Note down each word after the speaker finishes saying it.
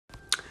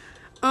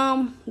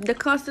The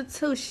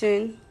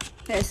Constitution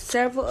has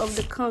several of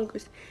the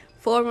Congress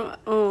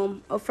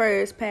foreign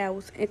affairs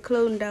powers,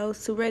 including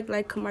those to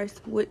regulate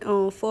commerce with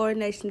foreign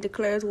nations,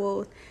 declares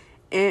wars,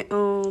 and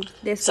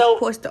that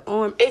supports the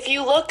armed. If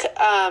you look,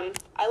 I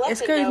left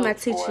Excuse my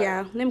teacher,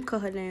 y'all. Let me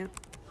cut her down.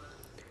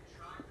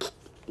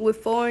 With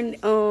foreign,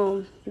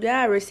 they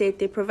already said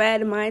they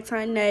provide the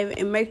maritime navy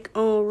and make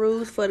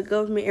rules for the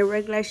government and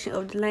regulation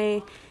of the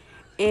land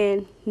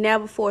and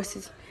naval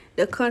forces.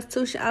 The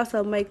Constitution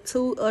also makes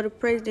 2 of the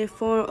president's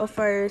foreign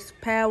affairs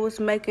powers,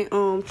 making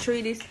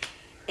treaties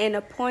and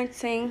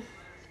appointing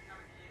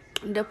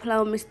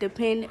diplomats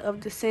dependent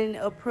of the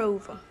Senate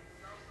approval.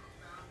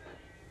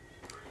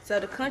 So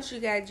the country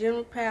got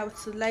general power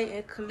to lay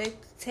and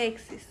collect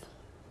taxes,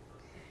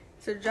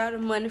 to draw the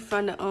money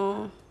from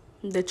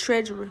the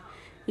treasury,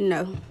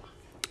 and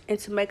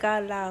to make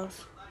all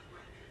laws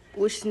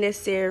which is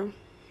necessary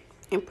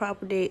and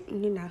proper that,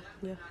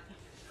 yeah.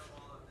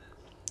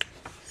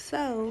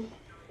 So,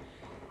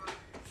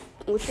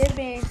 with that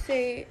being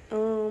said,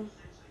 I'm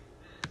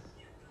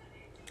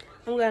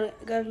gonna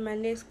go to my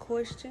next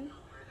question.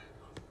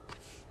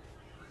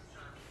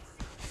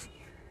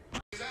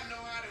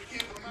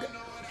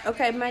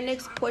 Okay, my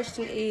next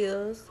question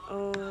is,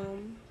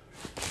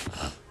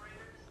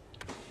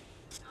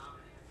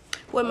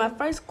 my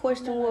first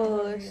question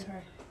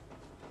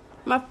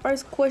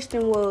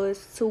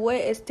was, to what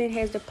extent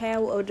has the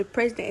power of the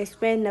president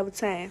expanded over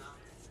time?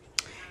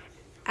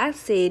 I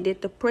said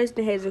that the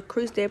president has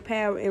increased their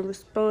power in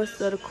response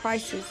to the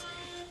crisis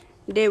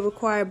that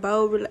required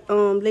bold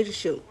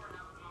leadership.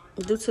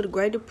 Due to the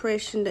Great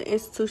Depression, the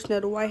institution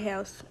of the White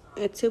House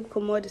and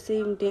typical more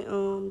deceiving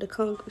than the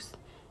Congress.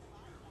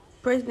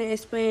 President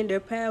expanded their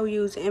power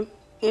using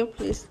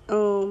implicit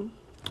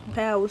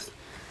powers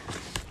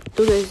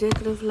through the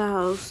executive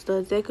laws. The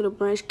executive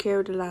branch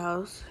carried the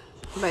laws,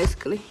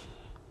 basically.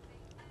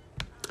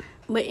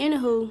 But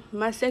anywho,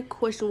 my second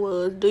question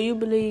was, do you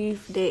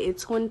believe that in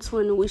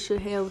 2020 we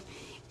should have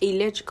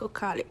electoral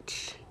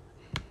college?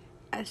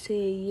 I said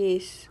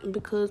yes,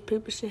 because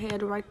people should have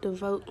the right to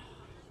vote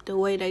the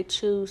way they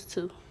choose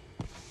to.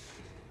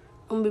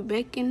 I'm gonna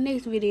be back in the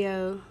next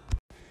video.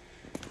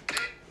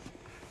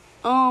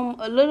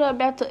 A little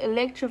about the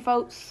electoral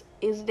votes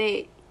is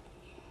that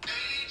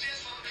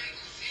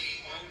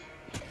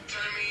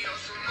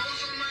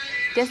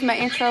that's my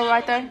intro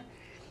right there.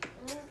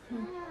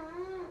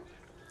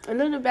 A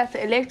little about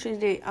the election is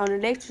that on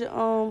election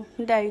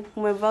day,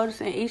 when voters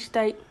in each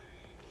state,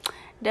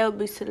 they will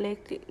be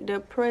selected the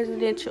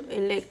presidential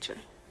election.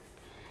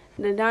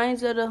 The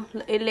names of the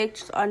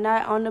electors are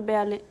not on the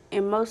ballot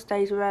in most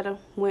states. Rather,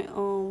 when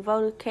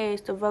voters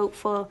cast a vote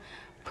for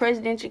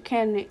presidential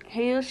candidate,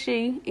 he or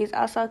she is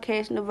also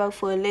casting a vote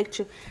for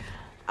election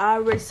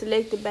already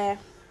selected by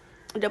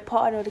the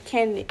party of the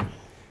candidate.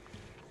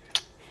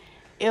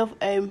 If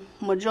a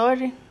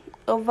majority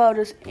of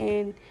voters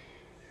in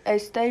a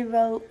state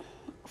vote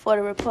for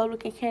the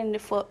Republican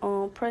candidate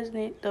for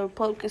president, the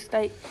Republican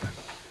state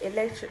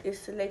election is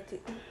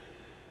selected.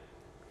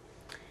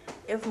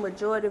 If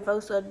majority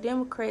votes of the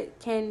Democrat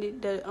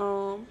candidate, the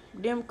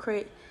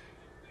Democrat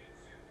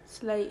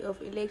slate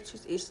of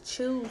electors is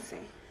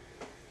chosen.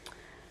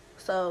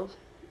 So,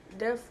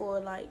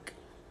 therefore,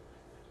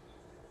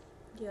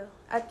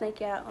 I think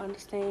y'all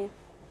understand.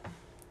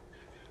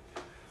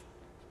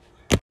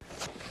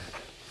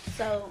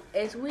 So,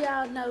 as we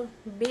all know,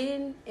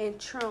 Biden and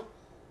Trump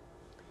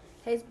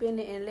has been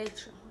in an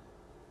election.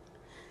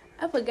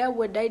 I forgot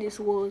what day this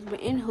was,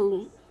 but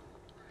anywho.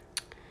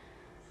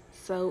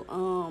 So,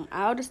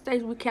 all the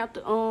states we count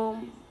the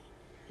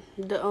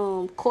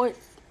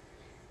courts,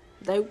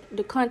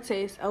 the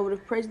contest over the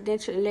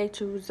presidential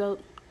election result,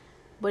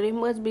 but it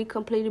must be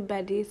completed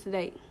by this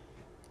date.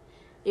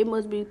 It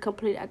must be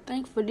completed. I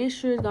think for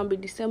this year it's gonna be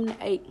December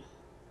 8th.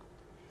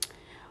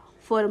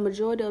 For the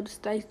majority of the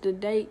states, the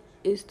date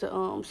is the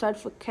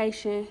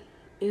certification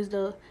is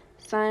the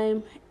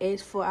same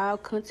as for our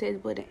contests,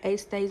 but in 8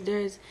 states there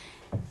is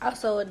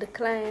also a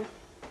decline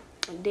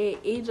that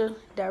either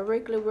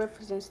directly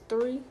represents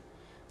 3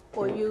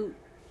 or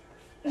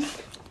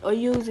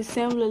use a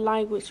similar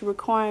language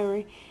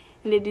requiring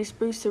the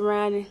dispute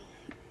surrounding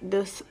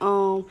the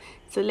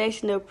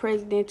selection of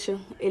presidential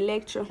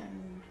election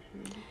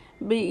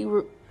be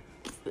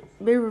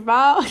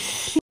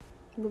revolved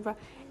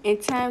in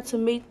time to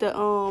meet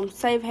the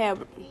safe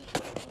harbor.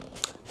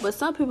 But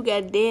some people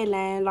got a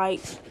deadline, I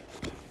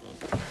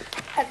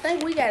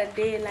think we got a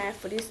deadline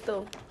for this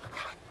stuff.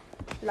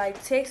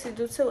 Like Texas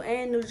do too,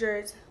 and New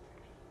Jersey.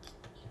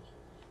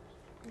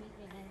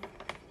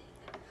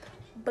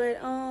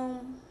 But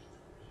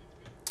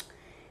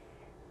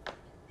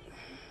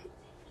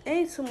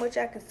ain't too much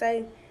I can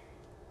say.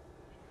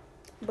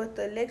 But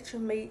the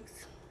election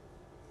meets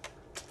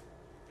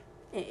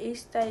in each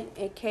state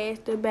and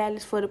cast their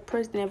ballots for the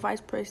president and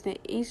vice president.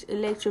 Each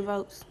elector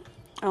votes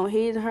on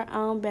his or her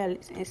own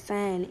ballots and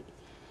sign it.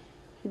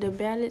 The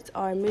ballots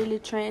are immediately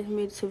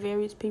transmitted to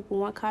various people.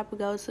 One copy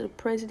goes to the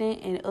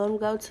president and the other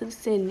goes to the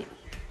Senate.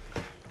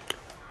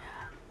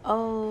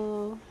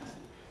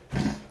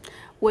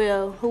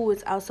 Well, who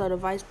is also the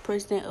Vice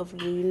President of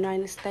the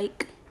United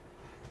States.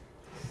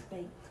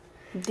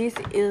 This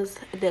is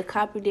the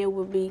copy that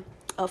will be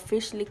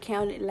officially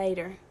counted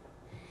later.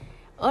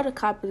 Other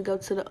copies go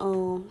to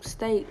the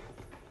state.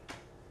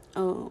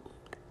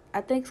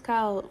 I think it's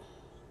called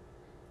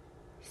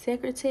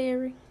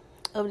Secretary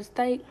of the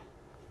State.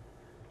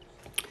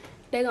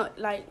 They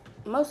gonna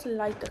mostly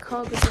the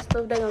Congress and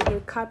stuff. They gonna get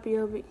a copy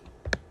of it,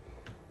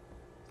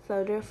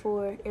 so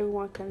therefore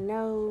everyone can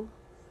know.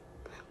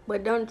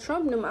 But Donald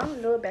Trump, them, I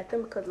don't know about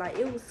them because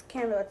it was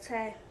kind of a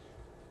tie.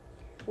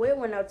 Well, it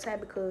wasn't no tie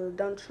because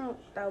Donald Trump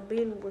thought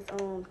Billy was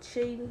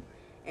cheating,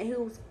 and he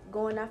was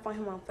going off on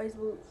him on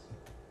Facebook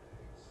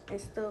and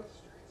stuff.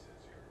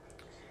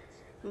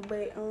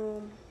 But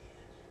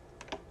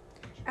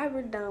I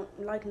really don't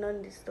like none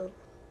of this stuff.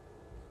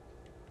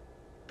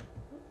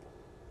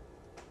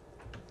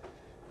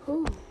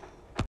 Who?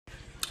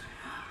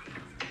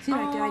 See,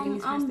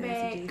 I'm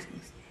back.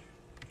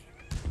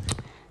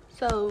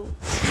 So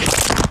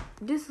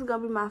this is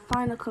gonna be my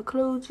final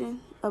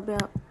conclusion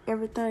about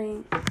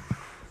everything.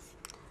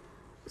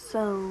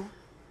 So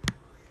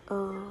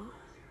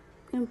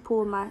let me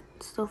pull my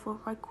stuff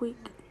up right quick.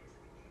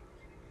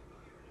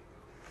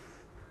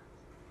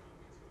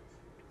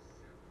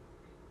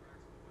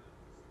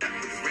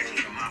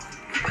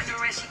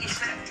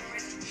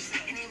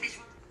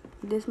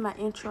 This is my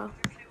intro.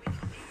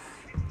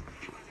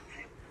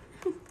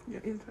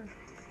 Your intro.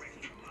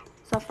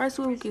 So first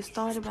we will get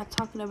started by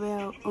talking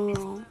about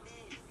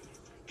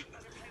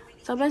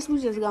so basically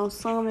we just gonna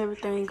sum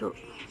everything up.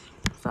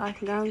 So I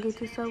can go and get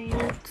this over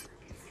with.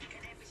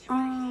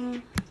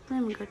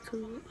 Let me go to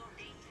it.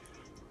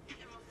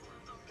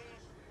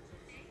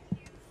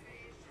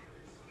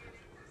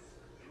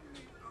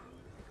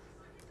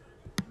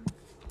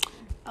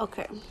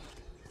 Okay.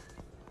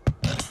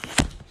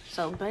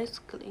 So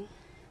basically,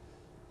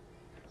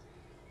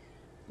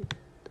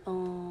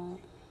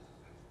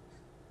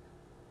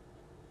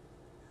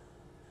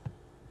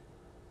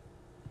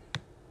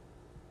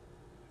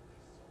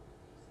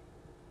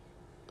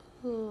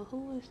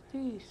 who is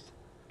this?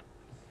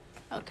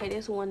 Okay,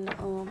 that's one of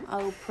the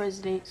old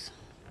presidents.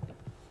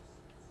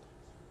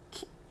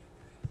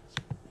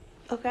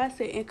 Okay, I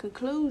said in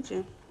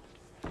conclusion.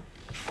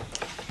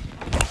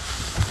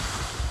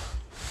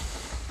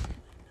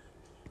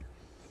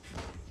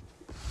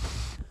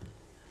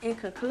 In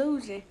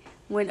conclusion,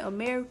 when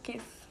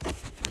Americans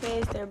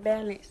cast their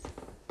ballots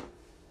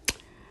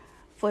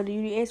for the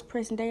U.S.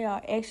 president, they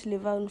are actually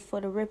voting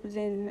for the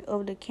representative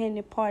of the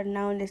candidate party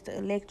known as the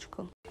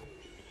electrical.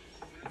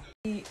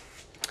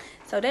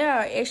 So they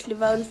are actually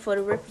voting for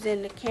the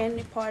representative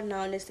candidate party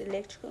known as the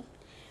electrical.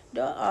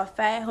 There are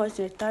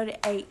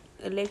 538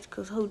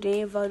 electricals who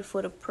then voted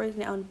for the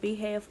president on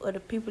behalf of the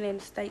people in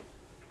the state.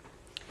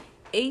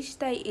 Each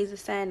state is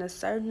assigned a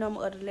certain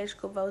number of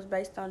electrical votes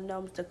based on the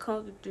numbers the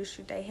Congress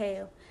district they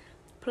have,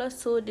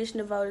 plus 2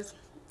 additional voters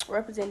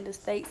representing the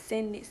state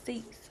Senate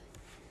seats.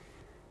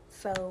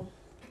 So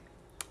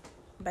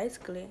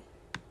basically,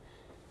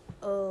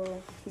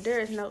 there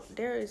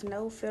is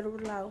no federal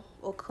law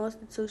or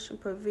constitution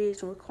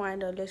provision requiring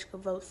the electrical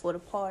votes for the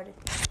party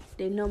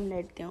that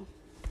nominated them.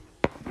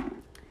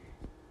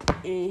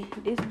 And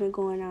this has been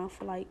going on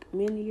for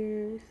many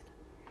years.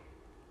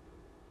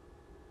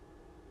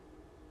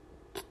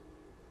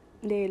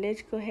 The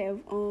electrical have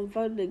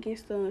voted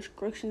against the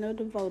instruction of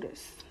the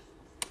voters.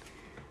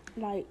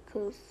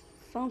 Cause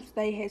some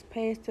state has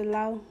passed a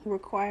law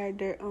requiring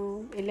their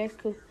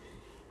electrical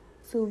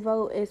to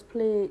vote as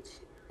pledged.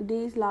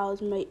 These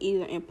laws may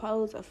either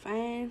impose a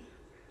fine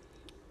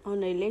on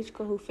the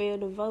electrical who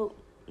failed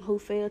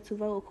to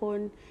vote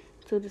according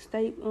to the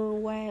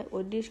state-wide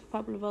or district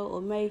popular vote,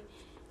 or may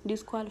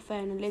disqualify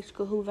an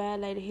electrical who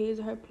violated his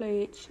or her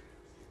pledge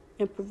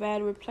and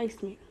provide a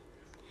replacement.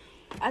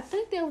 I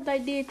think that what they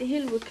did to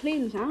Hillary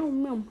Clinton. I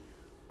don't remember.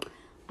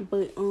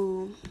 But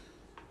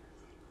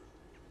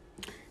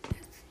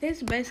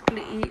that's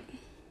basically it.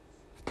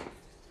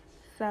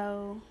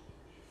 So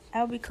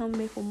I'll be coming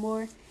back for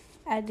more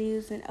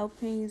ideas and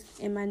opinions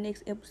in my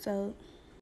next episode.